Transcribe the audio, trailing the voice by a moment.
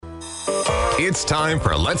It's time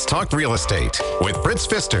for Let's Talk Real Estate with Fritz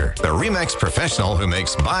Pfister, the RE/MAX professional who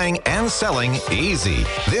makes buying and selling easy.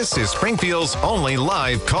 This is Springfield's only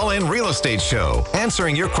live call-in real estate show,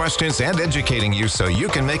 answering your questions and educating you so you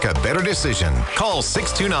can make a better decision. Call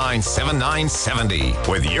 629-7970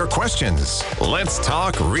 with your questions. Let's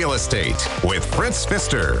Talk Real Estate with Fritz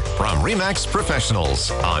Pfister from RE/MAX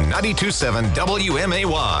Professionals on 92.7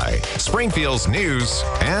 WMAY, Springfield's News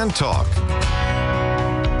and Talk.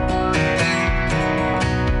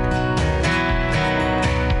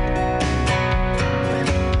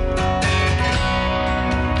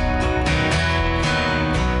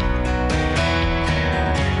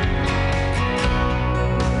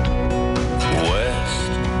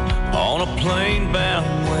 Plane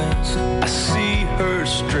bound west, I see her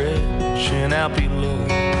stretching out below.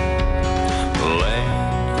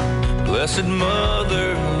 Land, blessed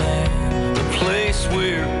motherland, the place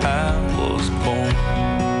where I was born.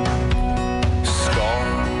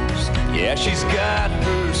 Scars, yeah, she's got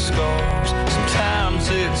her scars. Sometimes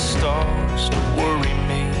it starts to worry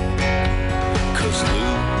me. 'Cause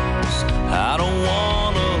lose, I don't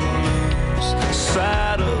wanna lose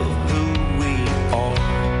sight of who we are.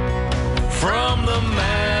 From the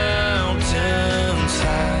mountains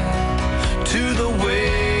high to the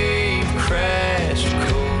wave-crashed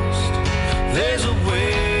coast, there's a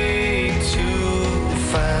way to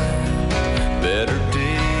find better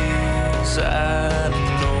days, I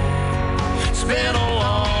know. It's been a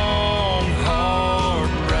long, hard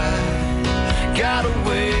ride, got a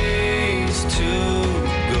ways to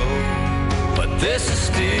go, but this is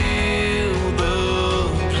still the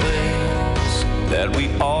place that we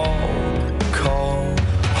all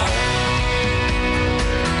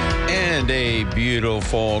a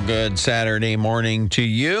beautiful, good Saturday morning to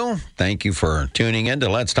you. Thank you for tuning in to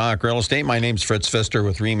Let's Talk Real Estate. My name's Fritz Pfister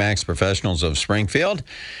with RE/MAX Professionals of Springfield,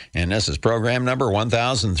 and this is program number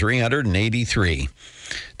 1383.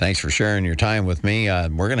 Thanks for sharing your time with me.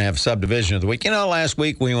 We're going to have subdivision of the week. You know, last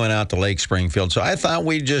week we went out to Lake Springfield, so I thought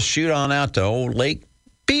we'd just shoot on out to old Lake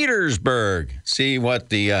Petersburg, see what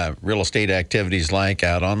the real estate activity's like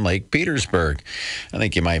out on Lake Petersburg. I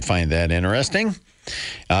think you might find that interesting.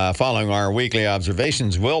 Following our weekly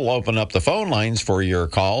observations, we'll open up the phone lines for your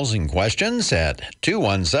calls and questions at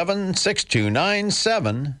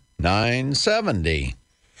 217-629-7970.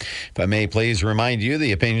 If I may please remind you,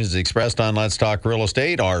 the opinions expressed on Let's Talk Real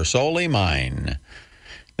Estate are solely mine.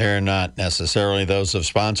 They're not necessarily those of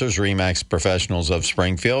sponsors, RE/MAX Professionals of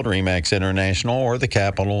Springfield, RE/MAX International, or the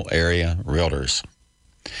Capital Area Realtors.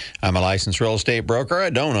 I'm a licensed real estate broker.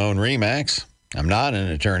 I don't own RE/MAX. I'm not an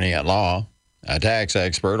attorney at law, a tax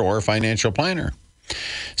expert, or a financial planner.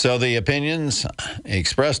 So the opinions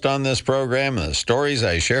expressed on this program and the stories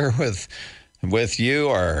I share with you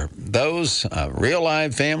are those real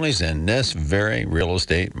live families in this very real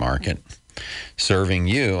estate market, serving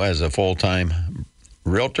you as a full-time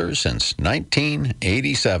realtor since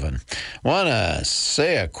 1987. Want to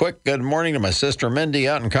say a quick good morning to my sister Mindy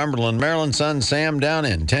out in Cumberland, Maryland, son Sam down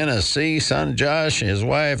in Tennessee, son Josh, his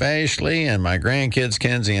wife Ashley, and my grandkids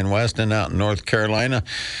Kenzie and Weston out in North Carolina,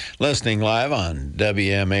 listening live on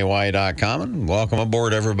WMAY.com. And welcome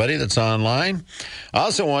aboard everybody that's online. I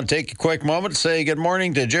also want to take a quick moment to say good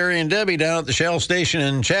morning to Jerry and Debbie down at the Shell station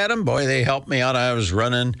in Chatham. Boy, they helped me out. I was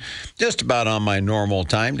running just about on my normal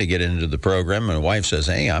time to get into the program. My wife says,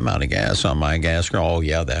 hey, I'm out of gas on my gas grill. Oh,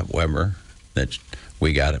 yeah, that Weber that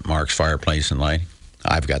we got at Mark's Fireplace and Lighting.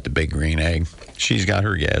 I've got the big green egg. She's got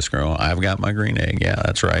her gas grill. I've got my green egg. Yeah,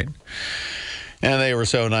 that's right. And they were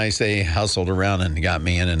so nice. They hustled around and got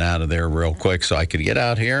me in and out of there real quick so I could get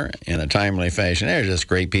out here in a timely fashion. They're just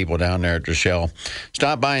great people down there at the Shell.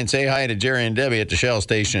 Stop by and say hi to Jerry and Debbie at the Shell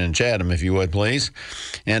station in Chatham, if you would, please.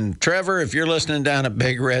 And Trevor, if you're listening down at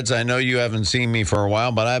Big Reds, I know you haven't seen me for a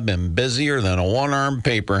while, but I've been busier than a one-armed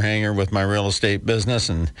paper hanger with my real estate business,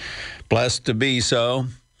 and blessed to be so.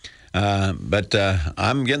 But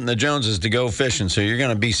I'm getting the Joneses to go fishing, so you're going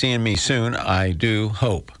to be seeing me soon, I do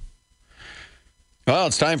hope. Well,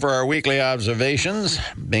 it's time for our weekly observations,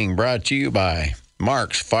 being brought to you by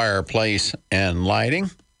Mark's Fireplace and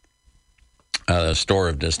Lighting, a store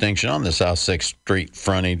of distinction on the South 6th Street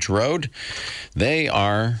frontage road. They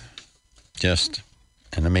are just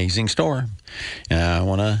an amazing store. And I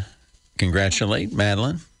want to congratulate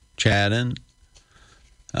Madeline, Chad, and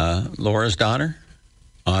Laura's daughter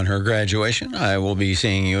on her graduation. I will be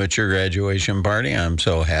seeing you at your graduation party. I'm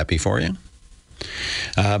so happy for you.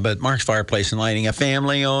 But Mark's Fireplace and Lighting, a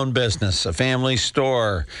family-owned business, a family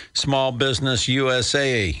store, Small Business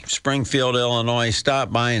USA, Springfield, Illinois.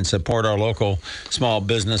 Stop by and support our local small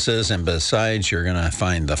businesses. And besides, you're going to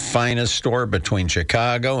find the finest store between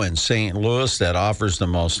Chicago and St. Louis that offers the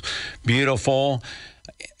most beautiful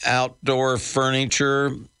outdoor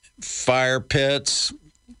furniture, fire pits,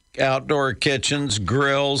 outdoor kitchens,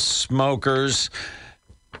 grills, smokers,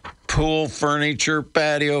 pool furniture,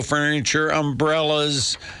 patio furniture,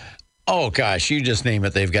 umbrellas. Oh, gosh, you just name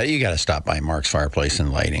it. You got to stop by Mark's Fireplace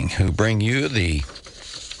and Lighting, who bring you the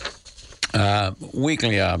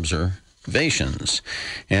weekly observations.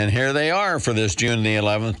 And here they are for this June the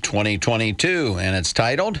 11th, 2022. And it's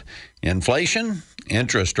titled Inflation,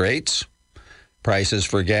 Interest Rates, Prices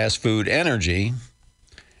for Gas, Food, Energy,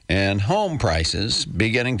 and Home Prices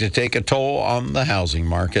Beginning to Take a Toll on the Housing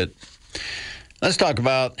Market. Let's talk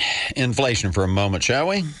about inflation for a moment, shall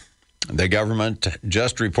we? The government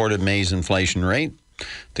just reported May's inflation rate.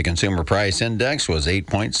 The Consumer Price Index was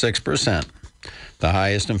 8.6%, the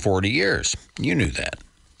highest in 40 years. You knew that.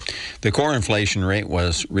 The core inflation rate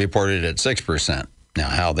was reported at 6%. Now,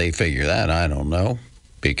 how they figure that, I don't know,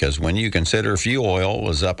 because when you consider fuel oil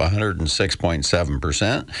was up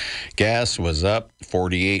 106.7%, gas was up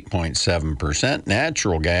 48.7%,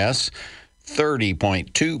 natural gas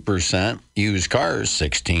 30.2%, used cars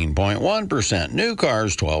 16.1%, new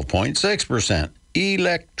cars 12.6%,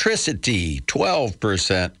 electricity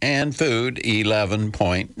 12%, and food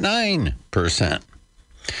 11.9%.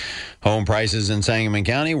 Home prices in Sangamon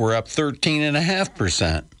County were up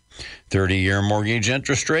 13.5%. 30-year mortgage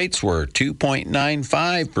interest rates were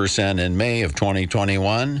 2.95% in May of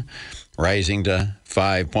 2021, rising to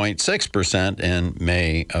 5.6% in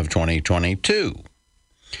May of 2022.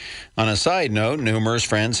 On a side note, numerous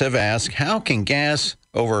friends have asked, how can gas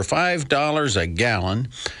over $5 a gallon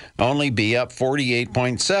only be up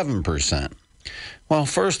 48.7%? Well,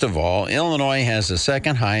 first of all, Illinois has the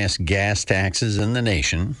second highest gas taxes in the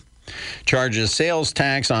nation, charges sales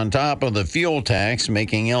tax on top of the fuel tax,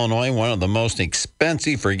 making Illinois one of the most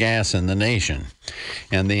expensive for gas in the nation.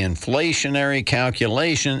 And the inflationary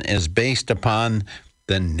calculation is based upon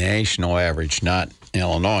the national average, not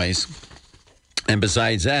Illinois'. And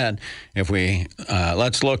besides that, if we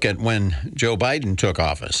let's look at when Joe Biden took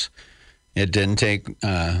office. It didn't take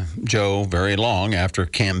Joe very long after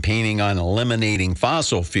campaigning on eliminating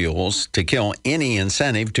fossil fuels to kill any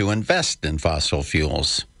incentive to invest in fossil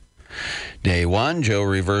fuels. Day one, Joe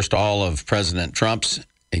reversed all of President Trump's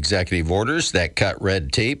executive orders that cut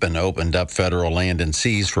red tape and opened up federal land and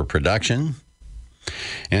seas for production,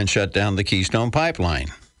 and shut down the Keystone Pipeline.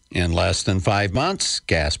 In less than 5 months,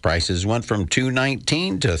 gas prices went from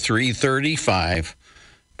 $2.19 to $3.35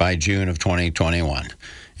 by June of 2021.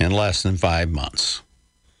 In less than 5 months.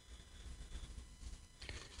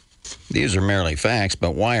 These are merely facts,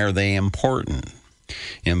 but why are they important?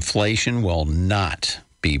 Inflation will not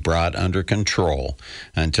be brought under control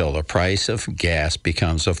until the price of gas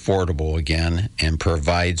becomes affordable again and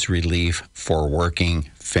provides relief for working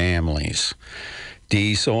families.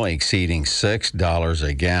 Diesel exceeding $6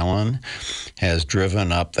 a gallon has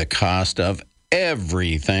driven up the cost of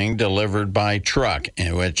everything delivered by truck,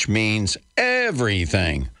 which means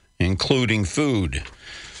everything, including food.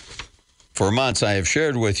 For months, I have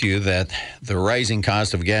shared with you that the rising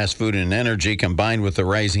cost of gas, food, and energy combined with the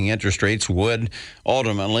rising interest rates would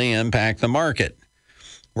ultimately impact the market.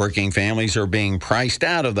 Working families are being priced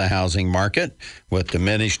out of the housing market with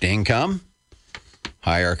diminished income,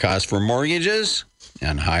 higher costs for mortgages,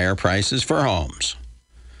 and higher prices for homes.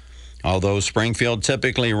 Although Springfield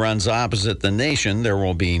typically runs opposite the nation, there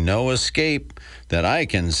will be no escape that I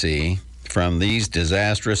can see from these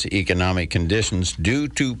disastrous economic conditions due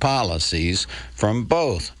to policies from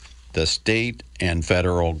both the state and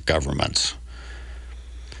federal governments.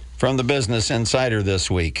 From the Business Insider this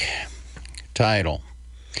week, title,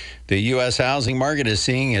 the U.S. housing market is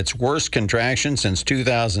seeing its worst contraction since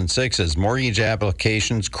 2006 as mortgage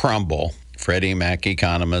applications crumble, Freddie Mac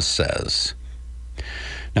economist says.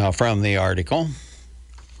 Now, from the article,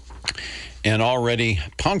 an already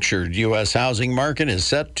punctured U.S. housing market is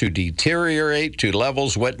set to deteriorate to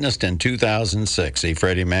levels witnessed in 2006, a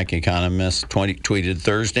Freddie Mac economist tweeted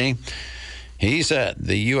Thursday. He said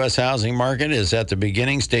the U.S. housing market is at the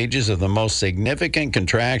beginning stages of the most significant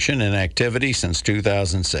contraction in activity since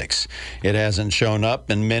 2006. It hasn't shown up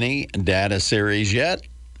in many data series yet,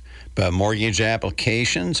 but mortgage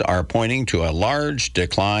applications are pointing to a large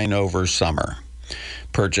decline over summer.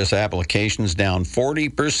 Purchase applications down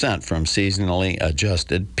 40% from seasonally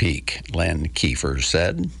adjusted peak, Len Kiefer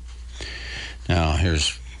said. Now,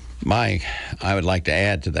 here's I would like to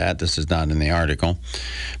add to that, this is not in the article,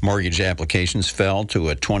 mortgage applications fell to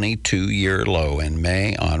a 22-year low in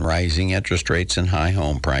May on rising interest rates and high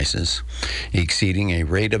home prices, exceeding a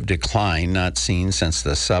rate of decline not seen since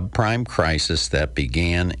the subprime crisis that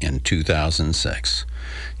began in 2006.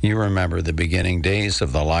 You remember the beginning days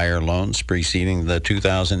of the liar loans preceding the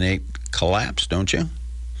 2008 collapse, don't you?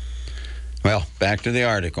 Well, back to the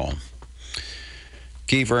article.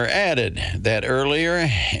 Kiefer added that earlier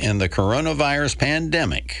in the coronavirus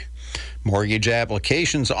pandemic, mortgage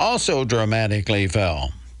applications also dramatically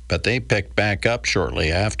fell, but they picked back up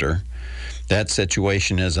shortly after. That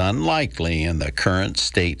situation is unlikely in the current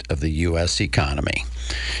state of the U.S. economy.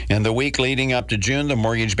 In the week leading up to June, the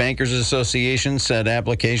Mortgage Bankers Association said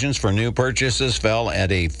applications for new purchases fell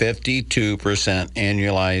at a 52%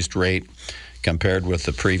 annualized rate compared with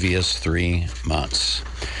the previous 3 months.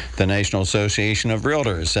 The National Association of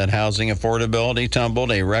Realtors said housing affordability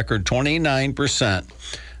tumbled a record 29%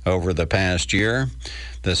 over the past year,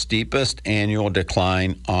 the steepest annual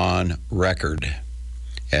decline on record,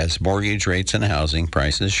 as mortgage rates and housing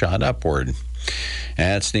prices shot upward.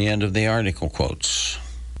 That's the end of the article quotes.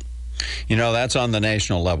 You know, that's on the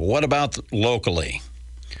national level. What about locally?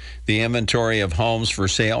 The inventory of homes for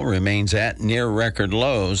sale remains at near record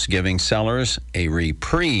lows, giving sellers a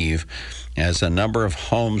reprieve as the number of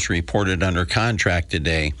homes reported under contract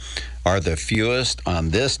today are the fewest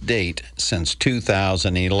on this date since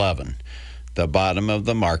 2011, the bottom of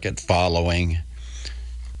the market following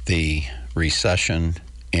the recession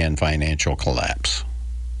and financial collapse.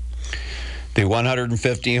 The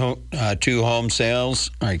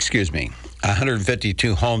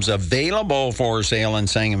 152 homes available for sale in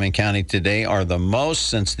Sangamon County today are the most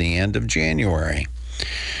since the end of January.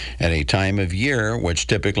 At a time of year which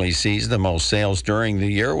typically sees the most sales during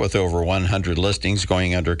the year, with over 100 listings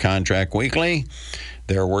going under contract weekly,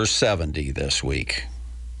 there were 70 this week.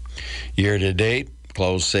 Year to date,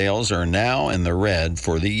 closed sales are now in the red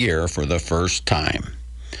for the year for the first time.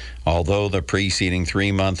 Although the preceding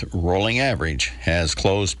 3-month rolling average has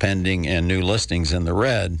closed pending and new listings in the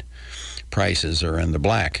red, prices are in the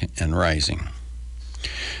black and rising.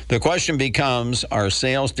 The question becomes, are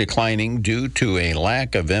sales declining due to a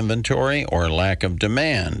lack of inventory or lack of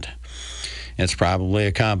demand? It's probably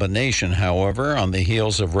a combination. However, on the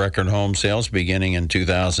heels of record home sales beginning in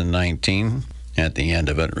 2019, at the end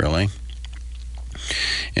of it really,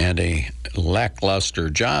 and a lackluster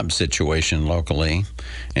job situation locally,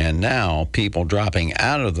 and now people dropping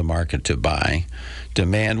out of the market to buy,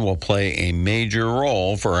 demand will play a major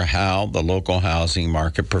role for how the local housing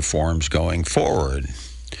market performs going forward.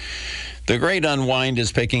 The great unwind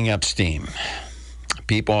is picking up steam.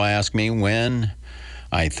 People ask me when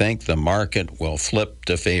I think the market will flip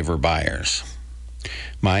to favor buyers.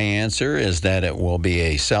 My answer is that it will be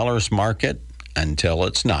a seller's market until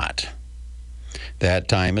it's not. That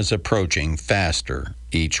time is approaching faster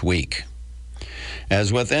each week.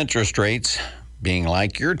 As with interest rates, being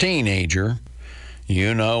like your teenager,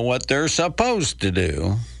 you know what they're supposed to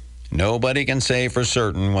do. Nobody can say for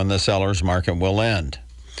certain when the seller's market will end.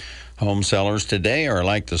 Home sellers today are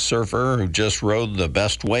like the surfer who just rode the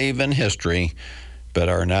best wave in history, but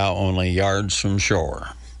are now only yards from shore.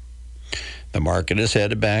 The market is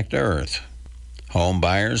headed back to earth. Home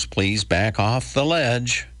buyers, please back off the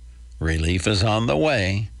ledge. Relief is on the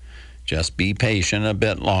way. Just be patient a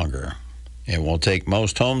bit longer. It will take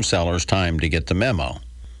most home sellers time to get the memo.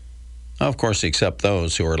 Of course, except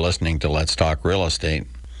those who are listening to Let's Talk Real Estate.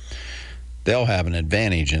 They'll have an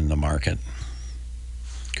advantage in the market.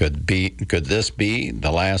 Could this be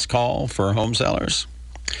the last call for home sellers?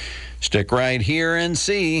 Stick right here and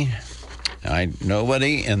see.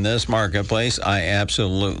 Nobody in this marketplace, I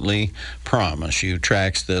absolutely promise you,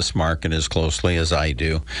 tracks this market as closely as I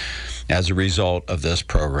do as a result of this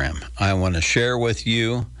program. I want to share with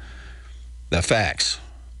you the facts,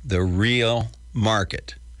 the real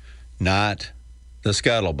market, not the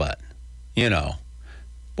scuttlebutt. You know,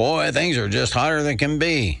 boy, things are just hotter than can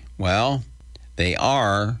be. Well, they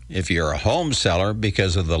are if you're a home seller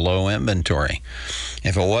because of the low inventory.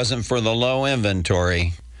 If it wasn't for the low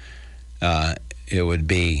inventory, it would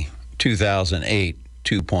be 2008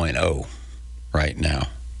 2.0 right now.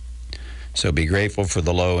 So be grateful for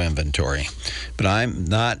the low inventory. But I'm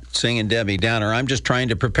not singing Debbie Downer. I'm just trying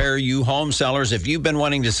to prepare you home sellers. If you've been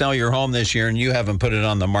wanting to sell your home this year and you haven't put it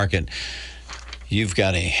on the market, you've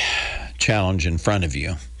got a challenge in front of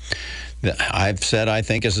you. I've said I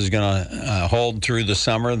think this is going to hold through the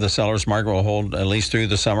summer. The seller's market will hold at least through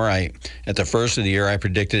the summer. At the first of the year, I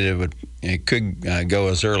predicted it could go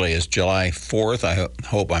as early as July 4th. I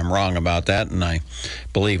hope I'm wrong about that, and I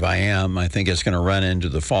believe I am. I think it's going to run into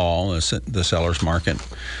the fall, the seller's market.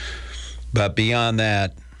 But beyond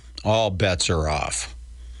that, all bets are off.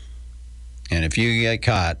 And if you get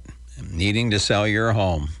caught needing to sell your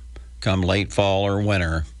home come late fall or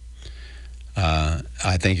winter,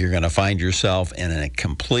 I think you're going to find yourself in a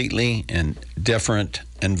completely different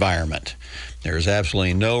environment. There's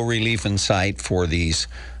absolutely no relief in sight for these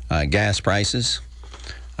gas prices,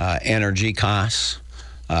 energy costs,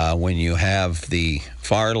 when you have the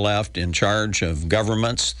far left in charge of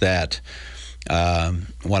governments that want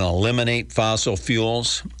to eliminate fossil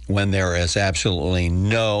fuels when there is absolutely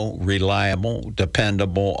no reliable,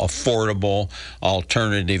 dependable, affordable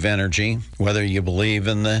alternative energy. Whether you believe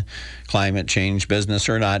in the climate change business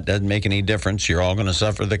or not, doesn't make any difference. You're all going to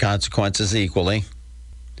suffer the consequences equally.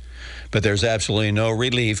 But there's absolutely no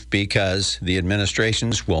relief because the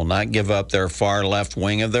administrations will not give up their far left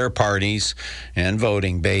wing of their parties and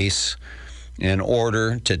voting base in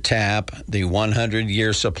order to tap the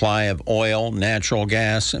 100-year supply of oil, natural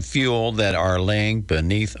gas, and fuel that are laying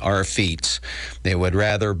beneath our feet. They would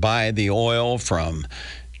rather buy the oil from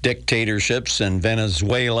dictatorships in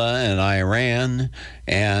Venezuela and Iran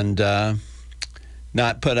and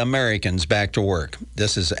not put Americans back to work.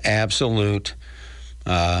 This is absolute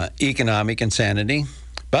economic insanity.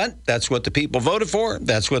 But that's what the people voted for.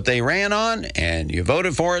 That's what they ran on, and you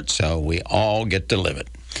voted for it, so we all get to live it.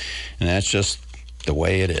 And that's just the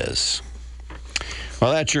way it is.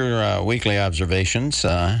 Well, that's your weekly observations.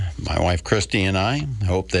 My wife, Christy, and I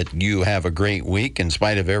hope that you have a great week in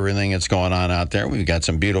spite of everything that's going on out there. We've got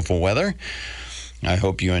some beautiful weather. I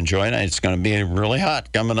hope you enjoy it. It's going to be really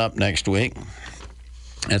hot coming up next week.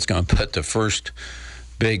 It's going to put the first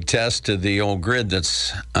big test to the old grid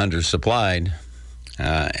that's undersupplied.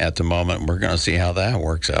 At the moment, we're going to see how that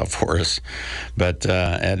works out for us. But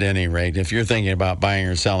at any rate, if you're thinking about buying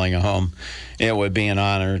or selling a home, it would be an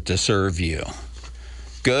honor to serve you.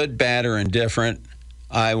 Good, bad, or indifferent,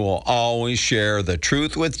 I will always share the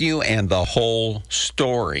truth with you and the whole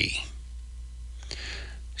story,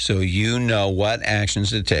 so you know what actions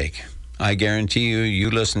to take. I guarantee you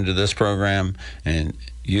listen to this program and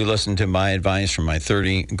you listen to my advice from my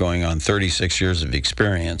 36 years of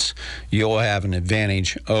experience, you'll have an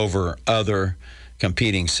advantage over other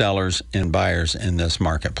competing sellers and buyers in this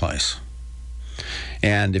marketplace.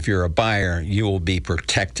 And if you're a buyer, you will be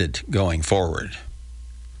protected going forward.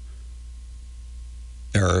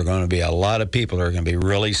 There are going to be a lot of people that are going to be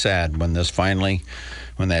really sad when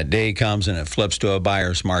that day comes and it flips to a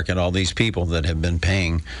buyer's market. All these people that have been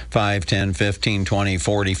paying $5, $10, $15, $20,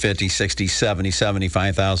 $40, $50, $60, $70,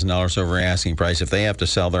 $75,000 over asking price, if they have to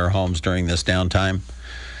sell their homes during this downtime,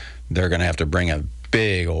 they're going to have to bring a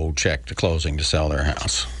big old check to closing to sell their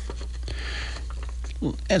house.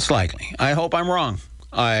 It's likely. I hope I'm wrong.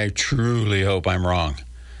 I truly hope I'm wrong.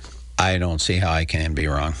 I don't see how I can be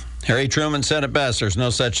wrong. Harry Truman said it best. There's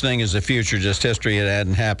no such thing as the future, just history. It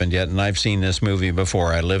hadn't happened yet, and I've seen this movie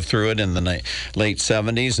before. I lived through it in the late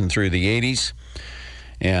 70s and through the 80s.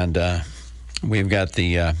 And we've got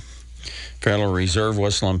the Federal Reserve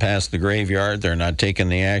whistling past the graveyard. They're not taking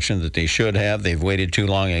the action that they should have. They've waited too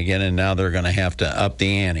long again, and now they're going to have to up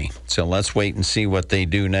the ante. So let's wait and see what they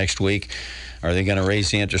do next week. Are they going to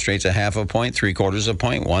raise the interest rates a half a point, 3/4 a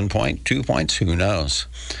point, 1 point, 2 points? Who knows?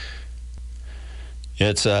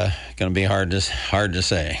 It's going to be hard to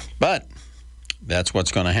say, but that's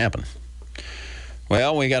what's going to happen.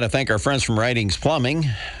 Well, we got to thank our friends from Writings Plumbing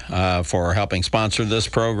for helping sponsor this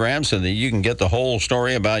program so that you can get the whole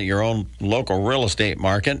story about your own local real estate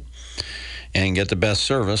market and get the best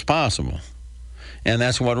service possible. And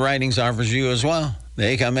that's what Writings offers you as well.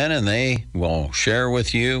 They come in and they will share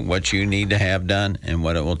with you what you need to have done and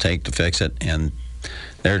what it will take to fix it, and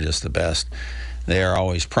they're just the best. They are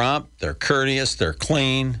always prompt, they're courteous, they're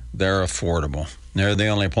clean, they're affordable. They're the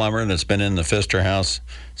only plumber that's been in the Pfister house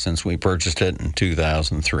since we purchased it in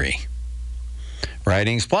 2003.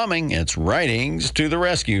 Writings Plumbing, it's Writings to the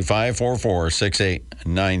rescue,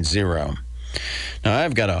 544-6890. Now,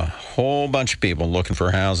 I've got a whole bunch of people looking for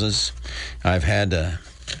houses. I've had to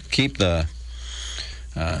keep the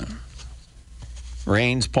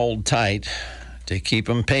reins pulled tight to keep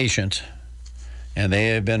them patient. And they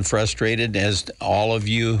have been frustrated, as all of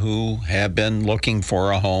you who have been looking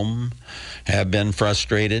for a home have been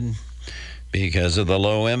frustrated. Because of the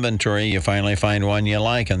low inventory, you finally find one you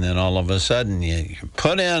like, and then all of a sudden you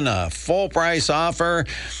put in a full price offer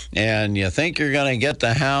and you think you're going to get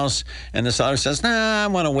the house, and the seller says, nah, I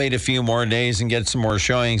want to wait a few more days and get some more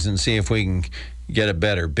showings and see if we can get a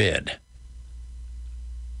better bid.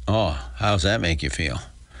 Oh, how does that make you feel?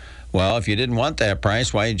 Well, if you didn't want that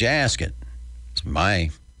price, why did you ask it? It's my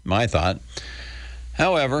thought.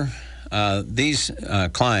 However, these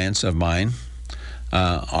clients of mine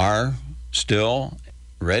are still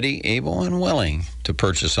ready, able, and willing to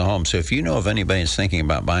purchase a home. So if you know of anybody that's thinking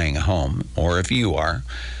about buying a home, or if you are,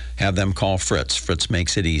 have them call Fritz. Fritz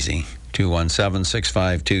makes it easy.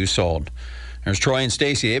 217-652-SOLD. There's Troy and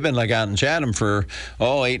Stacy. They've been out in Chatham for,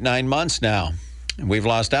 8-9 months now. We've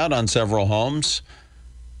lost out on several homes,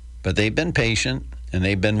 but they've been patient and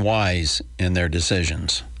they've been wise in their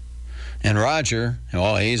decisions. And Roger,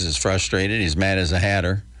 he's as frustrated. He's mad as a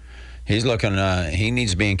hatter. He's looking, he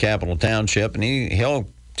needs to be in Capital Township, and he'll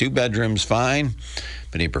 2 bedrooms fine,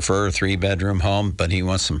 but he prefer a 3-bedroom home, but he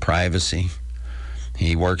wants some privacy.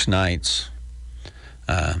 He works nights.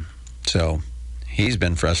 So he's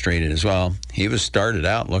been frustrated as well. He was started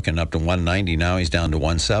out looking up to 190. Now he's down to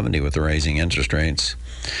 170 with the raising interest rates.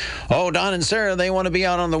 Oh, Don and Sarah, they want to be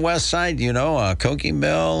out on the west side,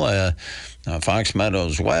 Cokieville, Fox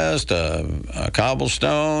Meadows West,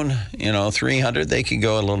 Cobblestone, 300. They could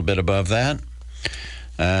go a little bit above that.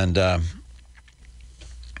 And,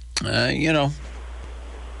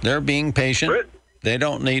 they're being patient. They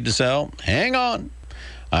don't need to sell. Hang on.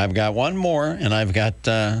 I've got one more, and I've got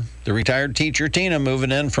the retired teacher, Tina,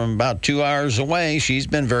 moving in from about 2 hours away. She's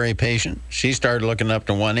been very patient. She started looking up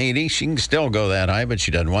to 180. She can still go that high, but she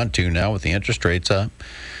doesn't want to now with the interest rates up.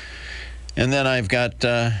 And then I've got,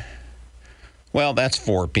 that's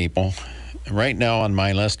 4 people. Right now on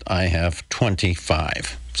my list, I have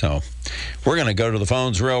 25. So we're going to go to the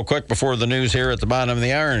phones real quick before the news here at the bottom of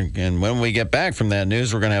the hour. And when we get back from that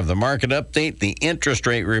news, we're going to have the market update, the interest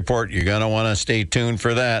rate report. You're going to want to stay tuned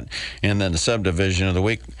for that. And then the subdivision of the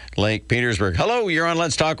week, Lake Petersburg. Hello, you're on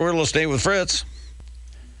Let's Talk Real Estate with Fritz.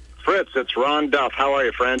 Fritz, it's Ron Duff. How are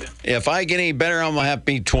you, friend? If I get any better, I'm going to have to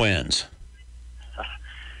be twins.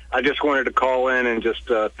 I just wanted to call in and just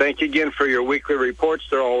thank you again for your weekly reports.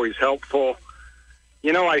 They're always helpful.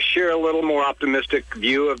 I share a little more optimistic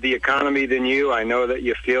view of the economy than you. I know that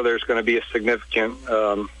you feel there's going to be a significant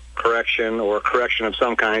correction or a correction of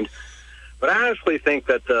some kind. But I honestly think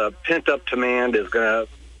that the pent-up demand is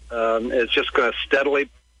just going to steadily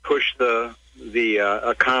push the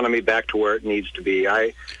economy back to where it needs to be.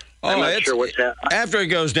 I'm not sure what's happening. After it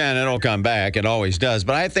goes down, it'll come back. It always does.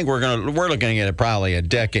 But I think we're looking at probably a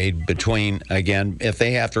decade between, again, if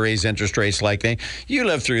they have to raise interest rates you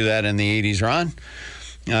lived through that in the 80s, Ron.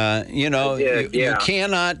 You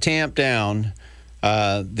cannot tamp down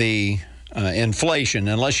the inflation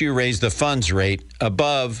unless you raise the funds rate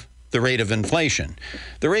above the rate of inflation.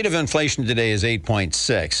 The rate of inflation today is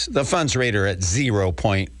 8.6. The funds rate are at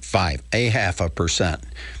 0.5, 0.5%.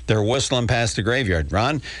 They're whistling past the graveyard.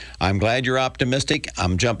 Ron, I'm glad you're optimistic.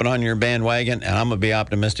 I'm jumping on your bandwagon, and I'm going to be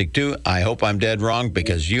optimistic too. I hope I'm dead wrong,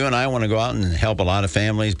 because you and I want to go out and help a lot of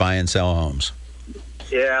families buy and sell homes.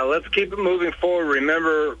 Yeah, let's keep it moving forward.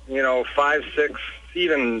 Remember, 5, 6,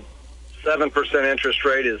 even 7% interest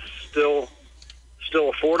rate is still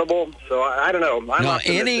affordable. So I don't know.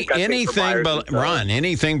 Anything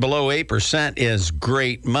below 8% is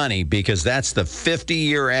great money, because that's the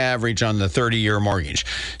 50-year average on the 30-year mortgage.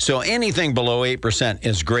 So anything below 8%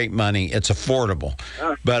 is great money. It's affordable.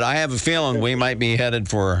 But I have a feeling we might be headed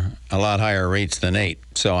for a lot higher rates than 8.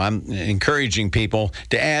 So I'm encouraging people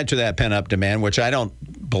to add to that pent-up demand, which I don't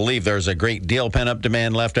believe there's a great deal pent-up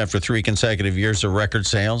demand left after 3 consecutive years of record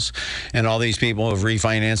sales. And all these people have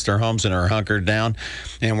refinanced their homes and are hunkered down,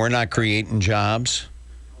 and we're not creating jobs.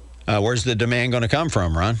 Where's the demand going to come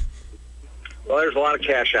from, Ron? Well, there's a lot of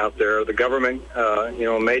cash out there. The government,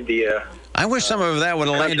 made the... I wish some of that would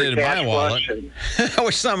have landed in my wallet. I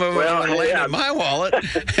wish some of it would have landed in my wallet.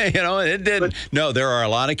 It didn't. No, there are a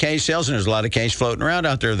lot of cash sales, and there's a lot of cash floating around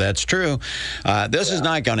out there. That's true. This is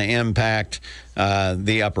not going to impact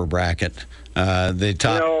the upper bracket. The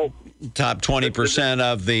top 20%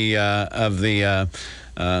 of the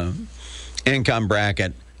income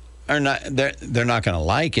bracket are not. They're not going to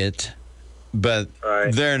like it. But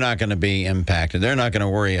they're not going to be impacted. They're not going to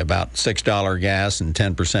worry about $6 gas and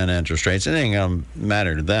 10% interest rates. It ain't going to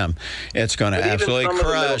matter to them. It's going to absolutely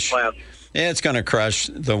crush. It's going to crush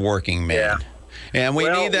the working man. Yeah. And we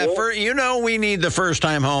need that. We need the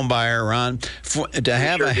first-time home buyer, Ron, to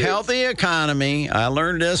have a healthy economy. I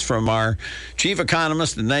learned this from our chief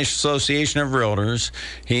economist at the National Association of Realtors.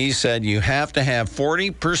 He said you have to have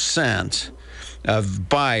 40% of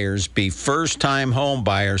buyers be first-time home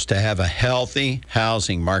buyers to have a healthy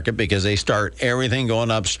housing market because they start everything going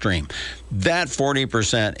upstream. That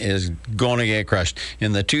 40% is going to get crushed.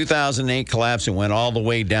 In the 2008 collapse, it went all the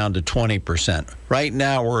way down to 20%. Right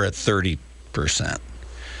now, we're at 30%.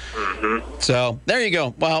 So there you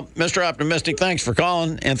go. Well, Mr. Optimistic, thanks for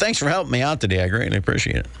calling, and thanks for helping me out today. I greatly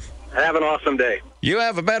appreciate it. Have an awesome day. You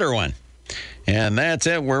have a better one. And that's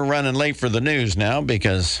it. We're running late for the news now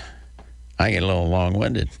because I get a little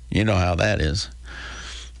long-winded. You know how that is.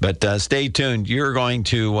 But stay tuned. You're going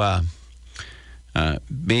to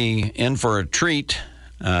be in for a treat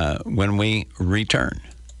when we return.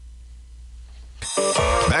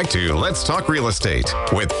 Back to Let's Talk Real Estate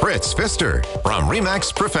with Fritz Pfister from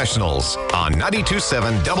RE/MAX Professionals on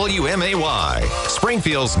 92.7 WMAY,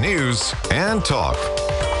 Springfield's News and Talk.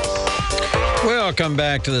 Welcome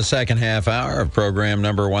back to the second half hour of program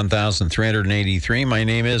number 1383. My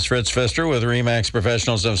name is Fritz Pfister with RE/MAX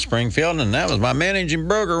Professionals of Springfield, and that was my managing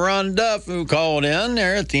broker, Ron Duff, who called in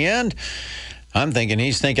there at the end. I'm thinking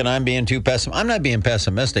he's thinking I'm being too pessimistic. I'm not being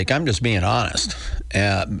pessimistic. I'm just being honest.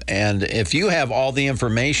 And if you have all the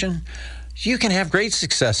information, you can have great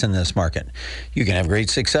success in this market. You can have great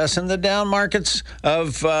success in the down markets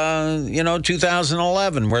of,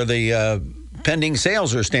 2011, where the pending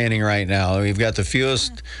sales are standing right now. We have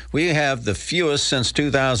the fewest since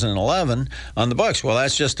 2011 on the books. Well,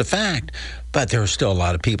 that's just a fact. But there are still a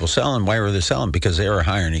lot of people selling. Why were they selling? Because they were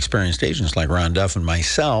hiring experienced agents like Ron Duff and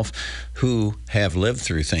myself who have lived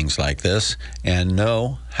through things like this and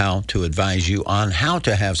know how to advise you on how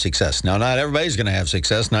to have success. Now, not everybody's going to have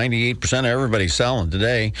success. 98% of everybody's selling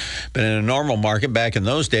today. But in a normal market back in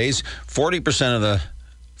those days, 40% of the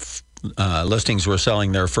listings were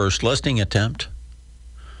selling their first listing attempt.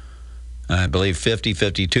 I believe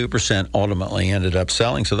 52% ultimately ended up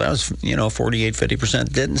selling. So that was, 48,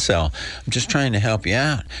 50% didn't sell. I'm just trying to help you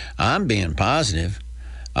out. I'm being positive.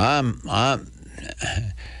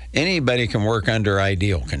 Anybody can work under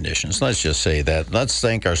ideal conditions. Let's just say that. Let's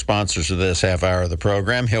thank our sponsors of this half hour of the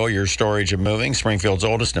program. Hillier Storage and Moving, Springfield's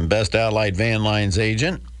oldest and best Allied Van Lines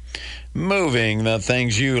agent. Moving the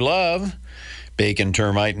things you love. Bacon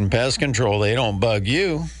Termite and Pest Control, they don't bug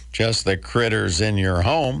you, just the critters in your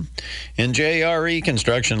home. And JRE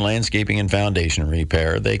Construction, Landscaping, and Foundation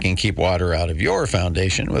Repair, they can keep water out of your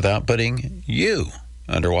foundation without putting you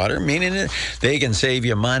underwater, meaning they can save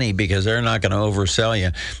you money because they're not going to oversell you.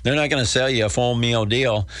 They're not going to sell you a full meal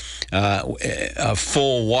deal, a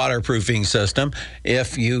full waterproofing system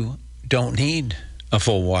if you don't need a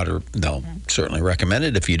full water. They'll certainly recommend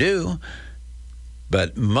it if you do.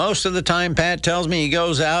 But most of the time, Pat tells me, he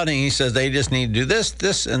goes out and he says they just need to do this,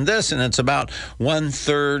 this, and this, and it's about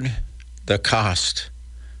 1/3 the cost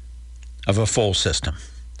of a full system.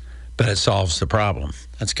 But it solves the problem.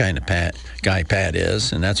 That's the kind of guy Pat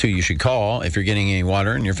is, and that's who you should call if you're getting any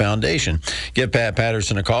water in your foundation. Give Pat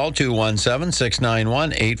Patterson a call,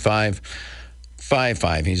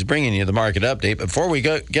 217-691-8555. He's bringing you the market update. Before we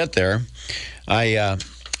get there, I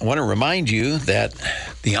want to remind you that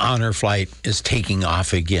the Honor Flight is taking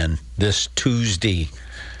off again this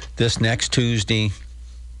next Tuesday,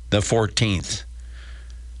 the 14th.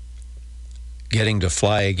 Getting to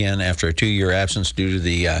fly again after a 2-year absence due to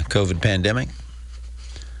the COVID pandemic.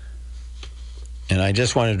 And I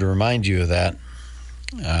just wanted to remind you of that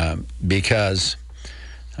because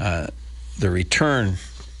the return...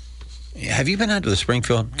 Have you been out to the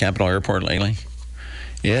Springfield Capital Airport lately?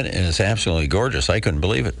 It is absolutely gorgeous. I couldn't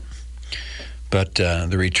believe it. But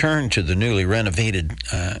the return to the newly renovated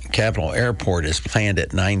Capital Airport is planned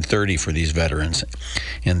at 9:30 for these veterans.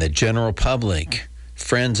 And the general public,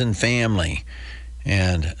 friends and family,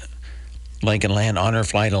 and Lincoln Land Honor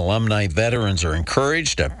Flight alumni veterans are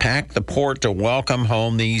encouraged to pack the port to welcome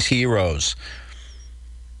home these heroes.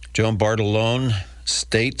 Joan Bartolone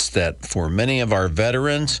states that for many of our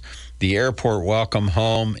veterans, the airport welcome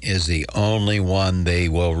home is the only one they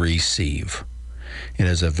will receive. It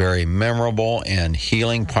is a very memorable and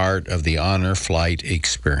healing part of the Honor Flight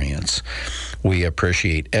experience. We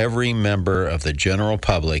appreciate every member of the general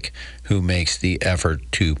public who makes the effort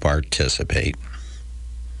to participate.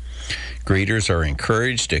 Greeters are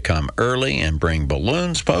encouraged to come early and bring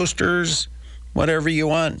balloons, posters, whatever you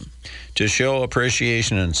want, to show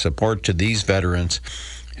appreciation and support to these veterans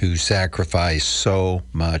who sacrifice so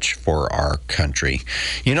much for our country.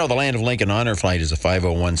 You know, the Land of Lincoln Honor Flight is a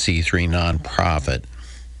 501c3 nonprofit.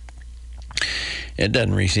 It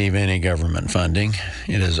doesn't receive any government funding.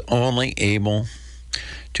 It is only able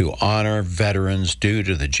to honor veterans due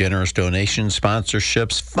to the generous donations,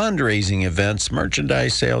 sponsorships, fundraising events,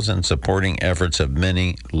 merchandise sales, and supporting efforts of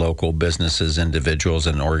many local businesses, individuals,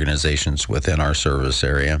 and organizations within our service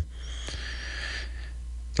area.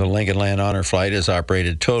 The Lincoln Land Honor Flight is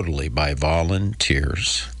operated totally by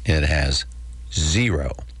volunteers. It has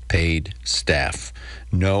 0 paid staff,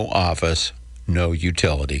 no office, no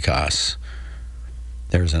utility costs.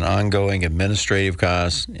 There's an ongoing administrative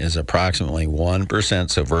cost is approximately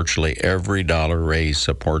 1%, so virtually every dollar raised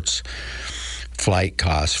supports flight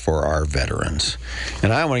costs for our veterans.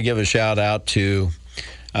 And I want to give a shout out to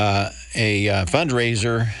a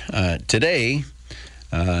fundraiser today,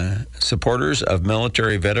 supporters of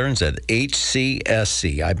military veterans at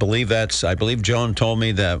HCSC. I believe Joan told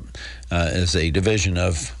me that is a division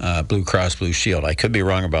of Blue Cross Blue Shield. I could be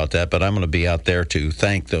wrong about that, but I'm going to be out there to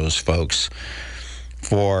thank those folks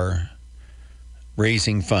for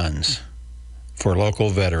raising funds for local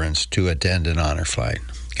veterans to attend an honor flight.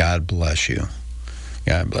 God bless you.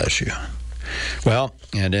 God bless you. Well,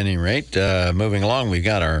 at any rate, moving along, we've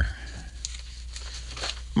got our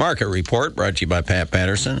market report brought to you by Pat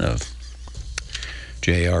Patterson of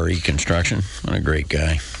JRE Construction. What a great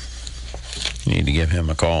guy. You need to give him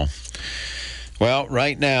a call. Well,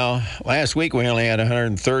 right now, last week we only had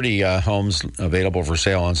 130 homes available for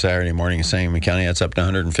sale on Saturday morning in Sangamon County. That's up to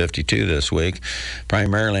 152 this week,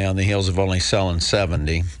 primarily on the heels of only selling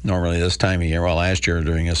 70. Normally this time of year, well, last year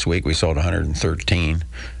during this week we sold 113,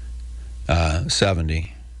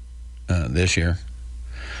 70 this year.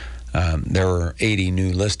 There were 80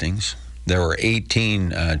 new listings. There were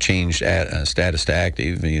 18 changed status to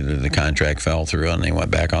active. Either the contract fell through and they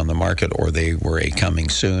went back on the market, or they were a coming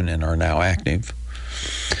soon and are now active.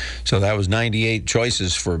 So that was 98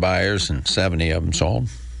 choices for buyers, and 70 of them sold.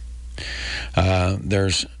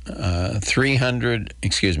 There's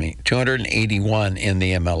 281 in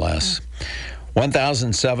the MLS.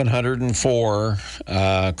 1,704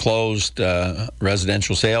 closed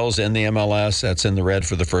residential sales in the MLS. That's in the red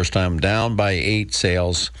for the first time, down by 8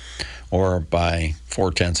 sales, or by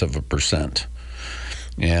 0.4%.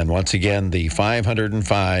 And once again, the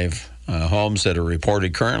 505 homes that are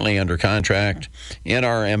reported currently under contract in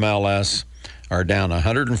our MLS are down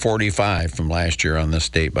 145 from last year on this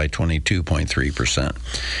date by 22.3%.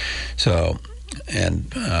 So,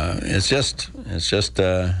 and it's just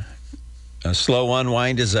a slow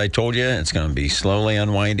unwind, as I told you. It's going to be slowly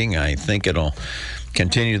unwinding. I think it'll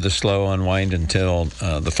continue the slow unwind until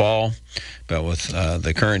the fall. But with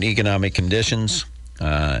the current economic conditions,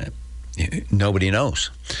 nobody knows.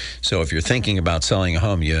 So if you're thinking about selling a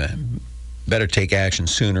home, you better take action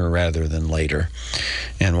sooner rather than later.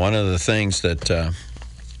 And one of the things that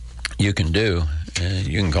you can do,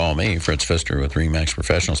 you can call me, Fritz Pfister with RE/MAX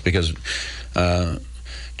Professionals, because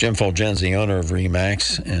Jim Fulgens, the owner of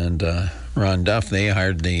RE/MAX, and Ron Duff, they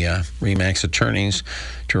hired the RE/MAX attorneys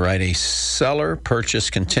to write a seller purchase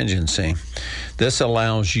contingency. This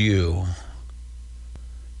allows you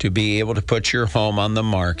to be able to put your home on the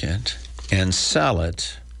market and sell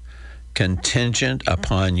it contingent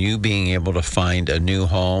upon you being able to find a new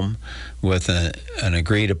home with an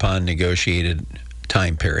agreed upon negotiated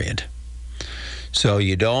time period. So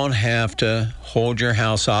you don't have to hold your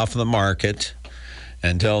house off the market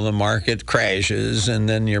until the market crashes and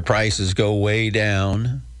then your prices go way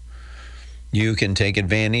down. You can take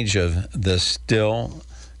advantage of the still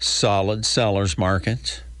solid seller's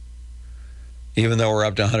market. Even though we're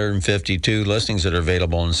up to 152 listings that are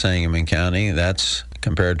available in Sangamon County, that's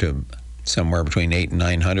compared to somewhere between 800 and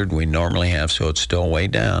 900 we normally have, so it's still way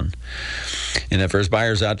down. And if there's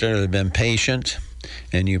buyers out there that have been patient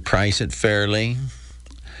and you price it fairly,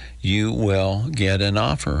 you will get an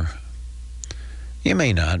offer. You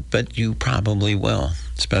may not, but you probably will,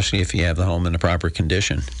 especially if you have the home in the proper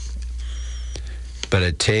condition. But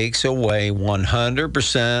it takes away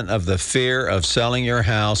 100% of the fear of selling your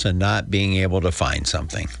house and not being able to find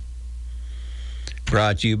something.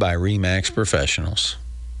 Brought to you by RE/MAX Professionals.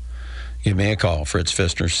 Give me a call, Fritz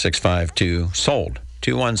Pfister, 652-SOLD,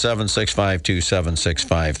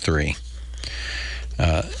 217-652-7653.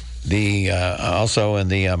 Also in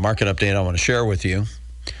the market update, I want to share with you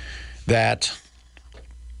that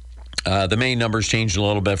the main numbers changed a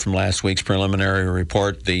little bit from last week's preliminary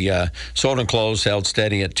report. The sold and closed held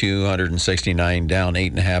steady at 269, down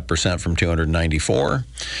 8.5% from 294.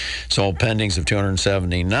 Sold pendings of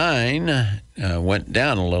 279 went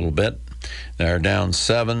down a little bit. They're down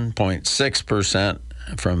 7.6%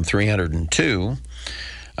 from 302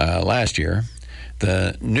 last year.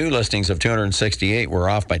 The new listings of 268 were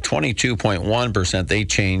off by 22.1%. They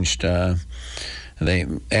changed, they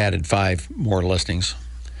added 5 more listings.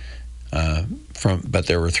 but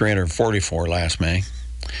there were 344 last May.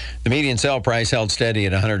 The median sale price held steady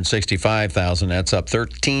at $165,000. That's up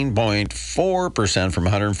 13.4% from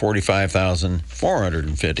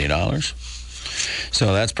 $145,450.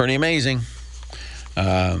 So that's pretty amazing.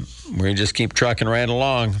 We just keep trucking right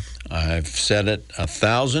along. I've said it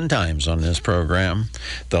 1,000 times on this program.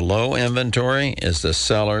 The low inventory is the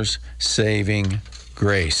seller's saving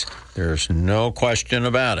grace. There's no question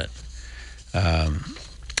about it.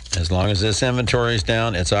 As long as this inventory is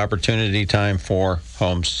down, it's opportunity time for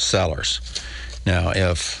home sellers. Now,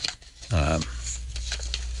 if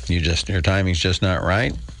your timing's just not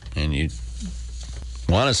right and you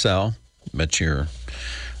want to sell, but you're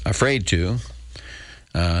afraid to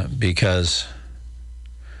because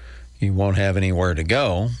you won't have anywhere to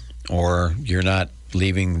go, or you're not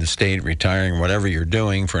leaving the state, retiring, whatever you're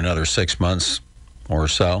doing for another 6 months or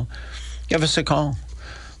so, give us a call.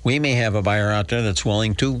 We may have a buyer out there that's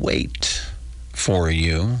willing to wait for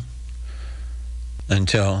you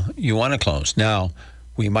until you want to close. Now,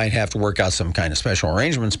 we might have to work out some kind of special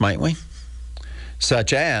arrangements, might we?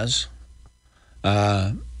 Such as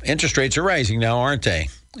interest rates are rising now, aren't they?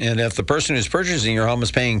 And if the person who's purchasing your home is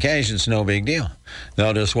paying cash, it's no big deal.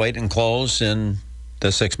 They'll just wait and close in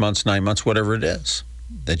the 6 months, 9 months, whatever it is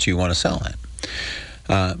that you want to sell at.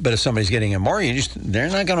 But if somebody's getting a mortgage, they're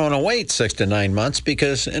not going to want to wait 6 to 9 months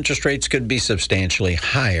because interest rates could be substantially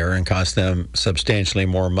higher and cost them substantially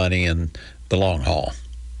more money in the long haul.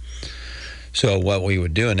 So what we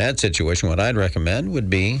would do in that situation, what I'd recommend would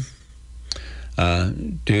be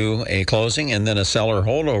do a closing and then a seller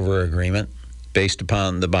holdover agreement based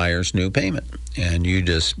upon the buyer's new payment. And you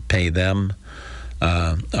just pay them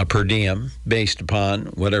a per diem based upon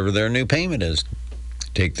whatever their new payment is.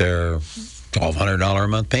 Take their $1,200 a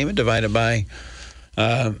month payment divided by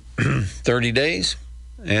 30 days,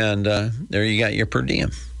 and there you got your per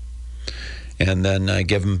diem. And then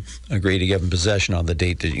agree to give them possession on the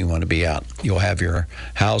date that you want to be out. You'll have your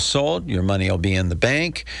house sold, your money will be in the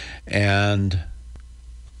bank, and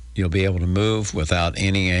you'll be able to move without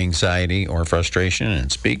any anxiety or frustration.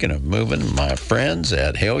 And speaking of moving, my friends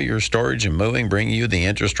at Hillier Storage and Moving bring you the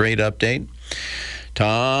interest rate update.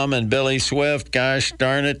 Tom and Billy Swift, gosh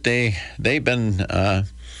darn it, they've been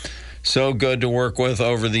so good to work with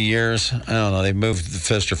over the years. I don't know, they've moved the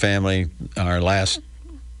Pfister family, our last,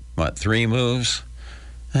 3 moves?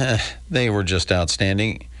 They were just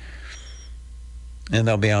outstanding. And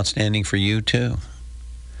they'll be outstanding for you, too.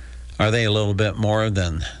 Are they a little bit more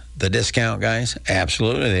than the discount guys?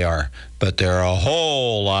 Absolutely they are. But they're a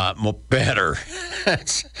whole lot better.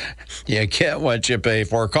 You get what you pay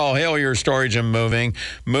for. Call Hillier Storage and Moving.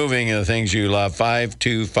 Moving the things you love.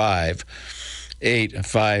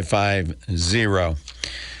 525-8550.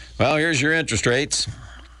 Well, here's your interest rates.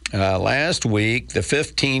 Last week, the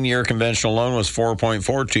 15-year conventional loan was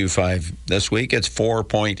 4.425. This week, it's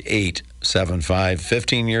 4.875.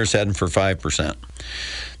 15 years heading for 5%.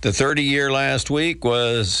 The 30-year last week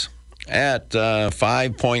was at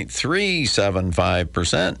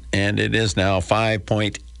 5.375%, and it is now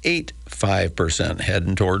 5.85%,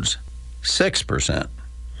 heading towards 6%.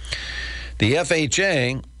 The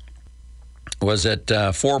FHA was at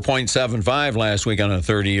 4.75 last week on a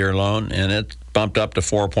 30-year loan, and it bumped up to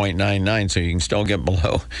 4.99, so you can still get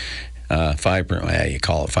below 5%. Well, you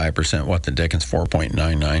call it 5%. What the dickens,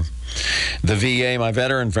 4.99. The VA, my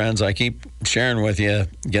veteran friends, I keep sharing with you,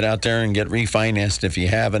 get out there and get refinanced if you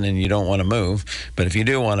haven't and you don't want to move. But if you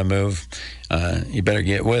do want to move, you better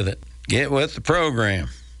get with it. Get with the program.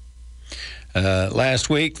 Last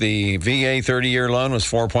week, the VA 30-year loan was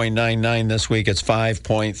 4.99. This week, it's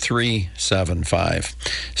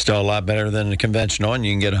 5.375. Still a lot better than the conventional, and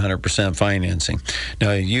you can get 100% financing.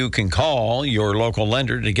 Now, you can call your local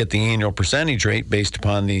lender to get the annual percentage rate based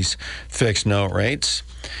upon these fixed note rates,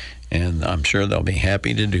 and I'm sure they'll be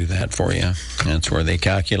happy to do that for you. That's where they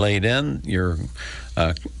calculate in your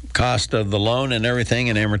cost of the loan and everything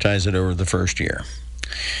and amortize it over the first year.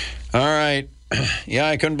 All right. Yeah,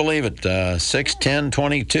 I couldn't believe it.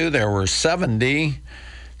 6/10/22, there were 70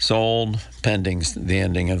 sold pendings at the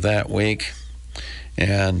ending of that week.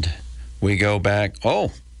 And we go back,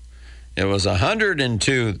 it was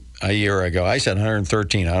 102 a year ago. I said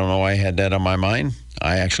 113. I don't know why I had that on my mind.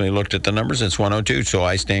 I actually looked at the numbers. It's 102, so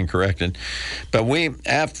I stand corrected. But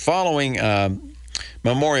following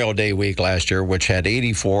Memorial Day week last year, which had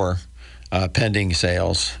 84 pending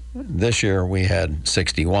sales, this year we had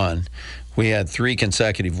 61. We had 3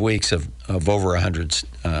 consecutive weeks of over 100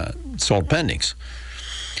 sold pendings.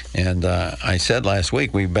 And I said last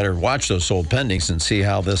week we better watch those sold pendings and see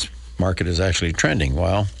how this market is actually trending.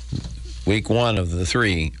 Well, week 1 of the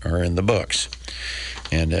 3 are in the books.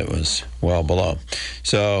 and it was well below.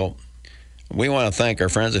 So we want to thank our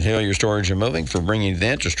friends at Hillier Storage and Moving for bringing the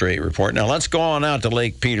interest rate report. Now let's go on out to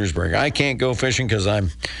Lake Petersburg. I can't go fishing because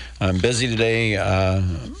I'm busy today.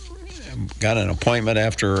 Got an appointment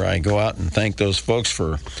after I go out and thank those folks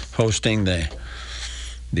for hosting the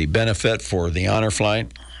benefit for the honor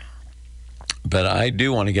flight. But I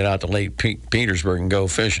do want to get out to Lake Petersburg and go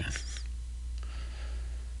fishing.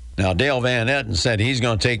 Now, Dale Van Etten said he's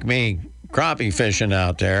going to take me crappie fishing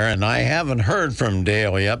out there, and I haven't heard from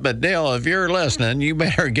Dale yet. But, Dale, if you're listening, you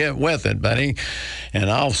better get with it, buddy,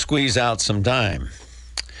 and I'll squeeze out some time.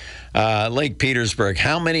 Lake Petersburg.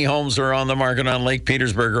 How many homes are on the market on Lake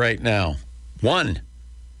Petersburg right now? One.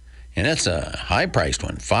 And it's a high-priced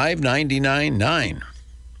one, $599,900.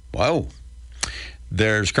 Whoa.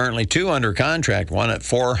 There's currently 2 under contract, one at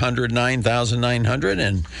 $409,900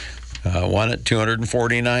 and one at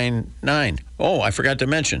 $249,900. Oh, I forgot to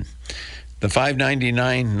mention, the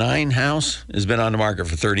 $599,900 house has been on the market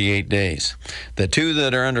for 38 days. The 2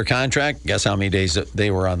 that are under contract, guess how many days they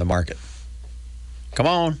were on the market? Come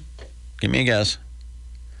on, give me a guess.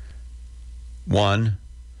 One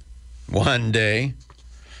day.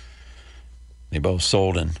 They both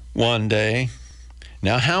sold in 1 day.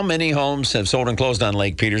 Now, how many homes have sold and closed on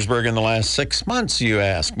Lake Petersburg in the last 6 months, you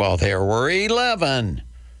ask? Well, there were 11.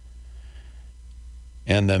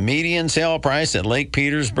 And the median sale price at Lake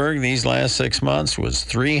Petersburg these last 6 months was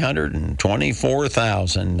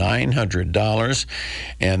 $324,900,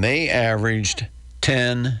 and they averaged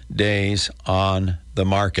 10 days on the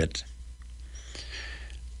market.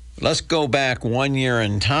 Let's go back 1 year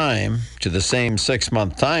in time to the same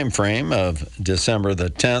 6-month time frame of December the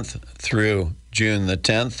 10th through June the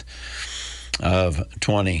 10th of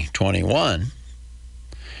 2021.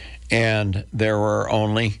 And there were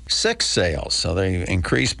only 6 sales, so they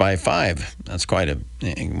increased by 5. That's it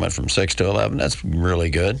went from 6 to 11. That's really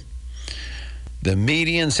good. The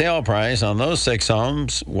median sale price on those 6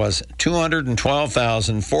 homes was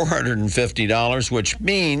 $212,450, which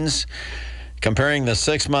means, comparing the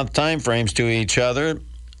 6-month time frames to each other,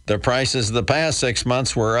 the prices of the past 6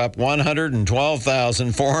 months were up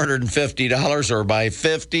 $112,450, or by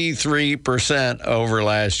 53% over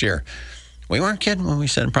last year. We weren't kidding when we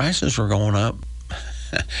said prices were going up.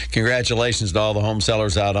 Congratulations to all the home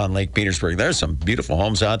sellers out on Lake Petersburg. There's some beautiful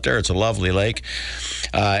homes out there. It's a lovely lake.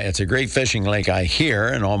 It's a great fishing lake, I hear,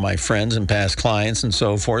 and all my friends and past clients and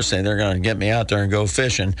so forth say they're going to get me out there and go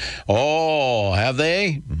fishing. Oh, have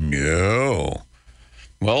they? No.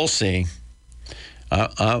 We'll see.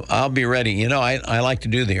 I'll be ready. You know, I like to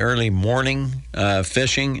do the early morning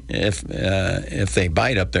fishing if they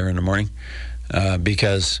bite up there in the morning.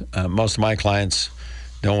 Because most of my clients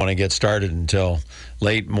don't want to get started until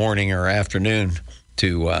late morning or afternoon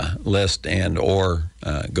to list and or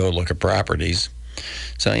go look at properties.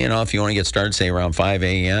 So, you know, if you want to get started, say around 5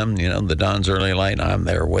 a.m., you know, the dawn's early light, I'm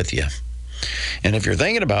there with you. And if you're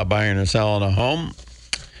thinking about buying or selling a home,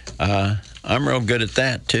 I'm real good at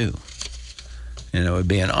that, too. And it would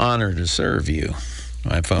be an honor to serve you.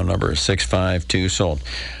 My phone number is 652-SOLD.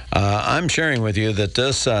 I'm sharing with you that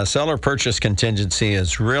this seller purchase contingency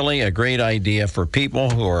is really a great idea for people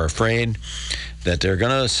who are afraid that they're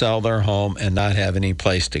going to sell their home and not have any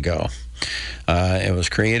place to go. It was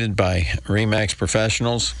created by RE/MAX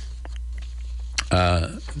Professionals,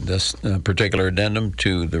 this particular addendum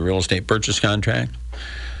to the real estate purchase contract.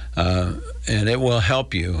 And it will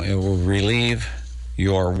help you. It will relieve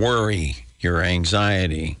your worry, your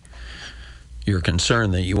anxiety, your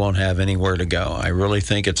concern that you won't have anywhere to go. I really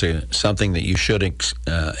think it's something that you should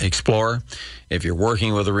explore. If you're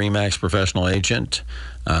working with a RE/MAX professional agent,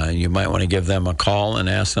 you might want to give them a call and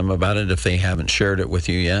ask them about it if they haven't shared it with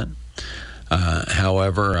you yet.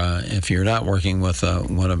 However, if you're not working with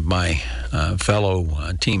one of my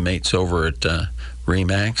fellow teammates over at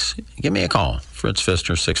RE/MAX, give me a call. Fritz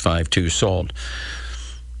Pfister, 652-SOLD.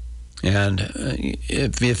 And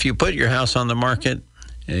if you put your house on the market,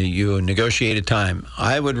 you negotiate a time.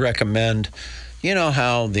 I would recommend, you know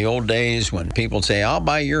how the old days when people say, I'll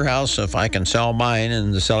buy your house if I can sell mine,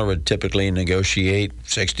 and the seller would typically negotiate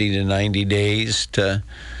 60 to 90 days to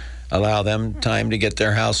allow them time to get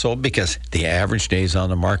their house sold, because the average days on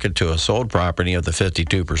the market to a sold property of the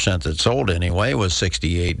 52% that sold anyway was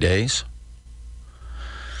 68 days.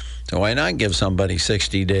 So why not give somebody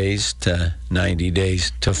 60 days to 90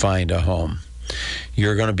 days to find a home?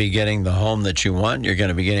 You're going to be getting the home that you want. You're going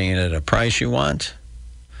to be getting it at a price you want.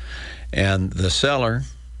 And the seller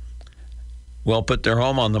will put their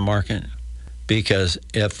home on the market, because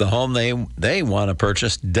if the home they want to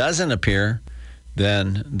purchase doesn't appear,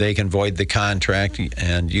 then they can void the contract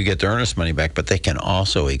and you get the earnest money back, but they can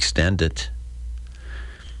also extend it.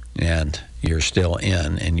 and you're still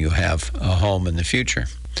in, and you have a home in the future.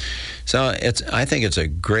 So I think it's a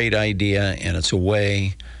great idea, and it's a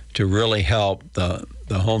way to really help the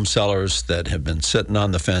home sellers that have been sitting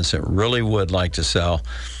on the fence that really would like to sell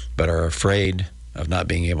but are afraid of not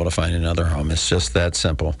being able to find another home. It's just that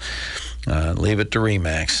simple. Leave it to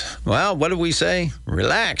RE/MAX. Well, what do we say?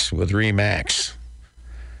 Relax with RE/MAX.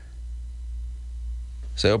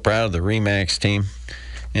 So proud of the RE/MAX team.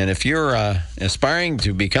 And if you're aspiring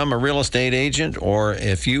to become a real estate agent, or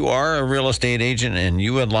if you are a real estate agent and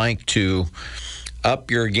you would like to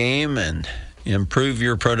up your game and improve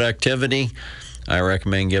your productivity, I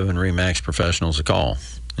recommend giving RE/MAX professionals a call.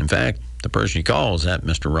 In fact, the person you call is that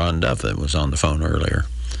Mr. Ron Duff that was on the phone earlier.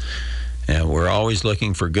 And we're always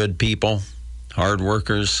looking for good people, hard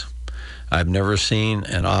workers. I've never seen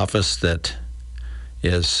an office that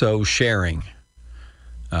is so sharing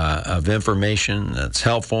of information that's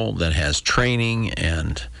helpful, that has training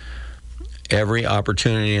and every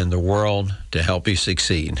opportunity in the world to help you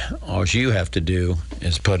succeed. All you have to do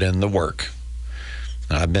is put in the work.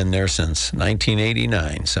 I've been there since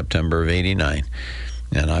 1989, September of 89,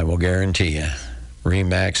 and I will guarantee you,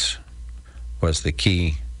 RE/MAX was the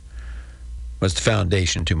key, was the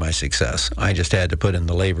foundation to my success. I just had to put in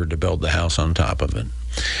the labor to build the house on top of it.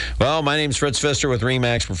 Well, my name's Fritz Pfister with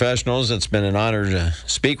RE/MAX Professionals. It's been an honor to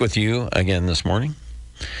speak with you again this morning.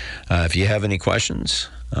 If you have any questions,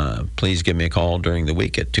 please give me a call during the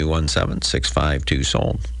week at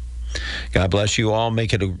 217-652-SOLD. God bless you all.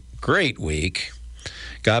 Make it a great week.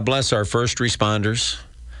 God bless our first responders.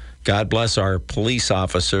 God bless our police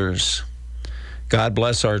officers. God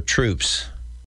bless our troops